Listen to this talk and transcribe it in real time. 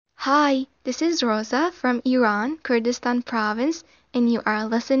Hi, this is Rosa from Iran, Kurdistan Province, and you are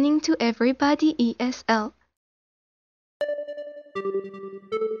listening to Everybody ESL.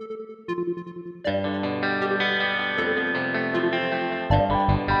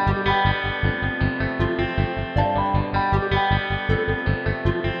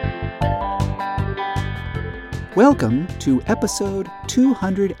 Welcome to episode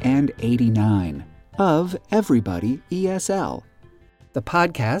 289 of Everybody ESL, the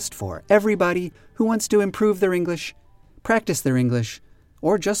podcast for everybody who wants to improve their English, practice their English,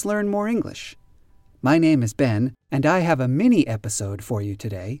 or just learn more English. My name is Ben, and I have a mini episode for you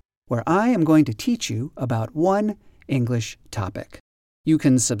today where I am going to teach you about one English topic. You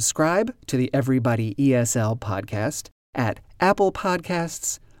can subscribe to the Everybody ESL podcast at Apple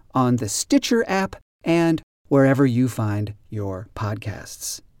Podcasts, on the Stitcher app, and wherever you find your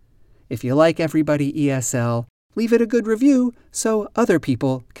podcasts. If you like Everybody ESL, leave it a good review so other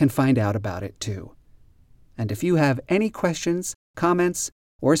people can find out about it too. And if you have any questions, comments,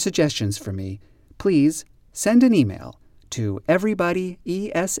 or suggestions for me, please send an email to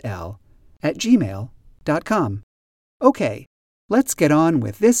everybodyesl@gmail.com. Okay, let's get on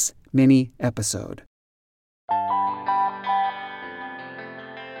with this mini episode.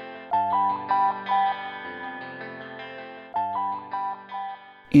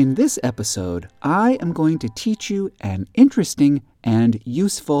 In this episode, I am going to teach you an interesting and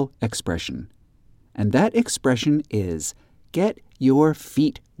useful expression. And that expression is, get your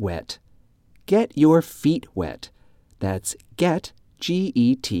feet wet. Get your feet wet. That's get,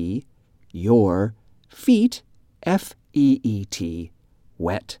 G-E-T, your, feet, F-E-E-T,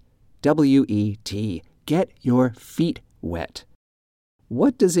 wet, W-E-T. Get your feet wet.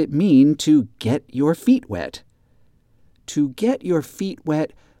 What does it mean to get your feet wet? To get your feet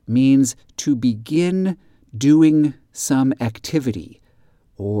wet means to begin doing some activity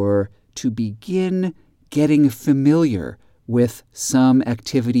or to begin getting familiar with some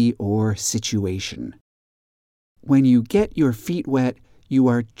activity or situation. When you get your feet wet, you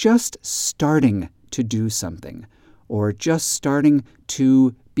are just starting to do something or just starting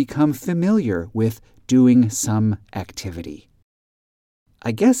to become familiar with doing some activity.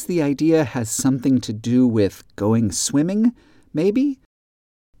 I guess the idea has something to do with going swimming, maybe?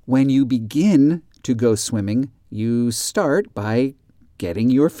 When you begin to go swimming, you start by getting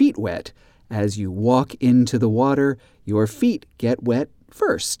your feet wet. As you walk into the water, your feet get wet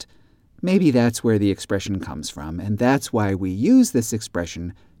first. Maybe that's where the expression comes from, and that's why we use this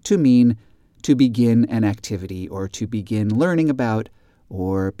expression to mean to begin an activity or to begin learning about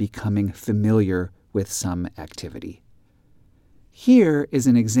or becoming familiar with some activity. Here is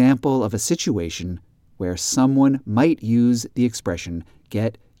an example of a situation where someone might use the expression,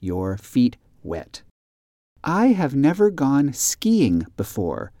 get your feet wet. I have never gone skiing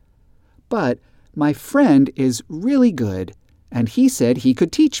before, but my friend is really good and he said he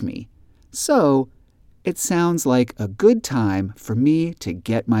could teach me. So it sounds like a good time for me to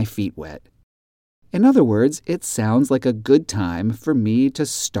get my feet wet. In other words, it sounds like a good time for me to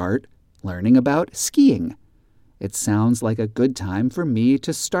start learning about skiing. It sounds like a good time for me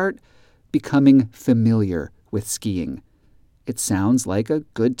to start becoming familiar with skiing. It sounds like a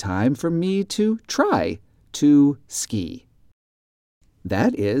good time for me to try to ski.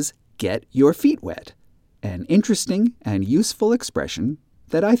 That is, get your feet wet, an interesting and useful expression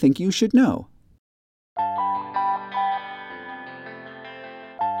that I think you should know.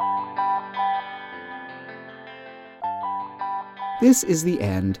 This is the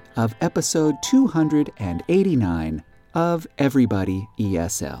end of episode 289 of Everybody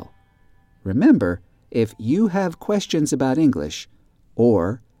ESL. Remember, if you have questions about English,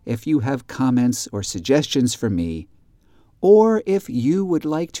 or if you have comments or suggestions for me, or if you would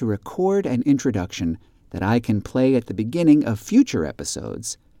like to record an introduction that I can play at the beginning of future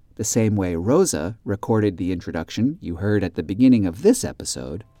episodes, the same way Rosa recorded the introduction you heard at the beginning of this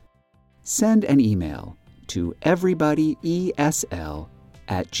episode, send an email to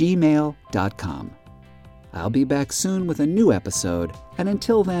everybodyesl@gmail.com. I'll be back soon with a new episode, and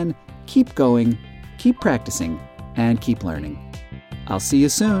until then, keep going, keep practicing, and keep learning. I'll see you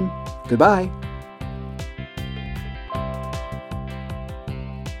soon. Goodbye.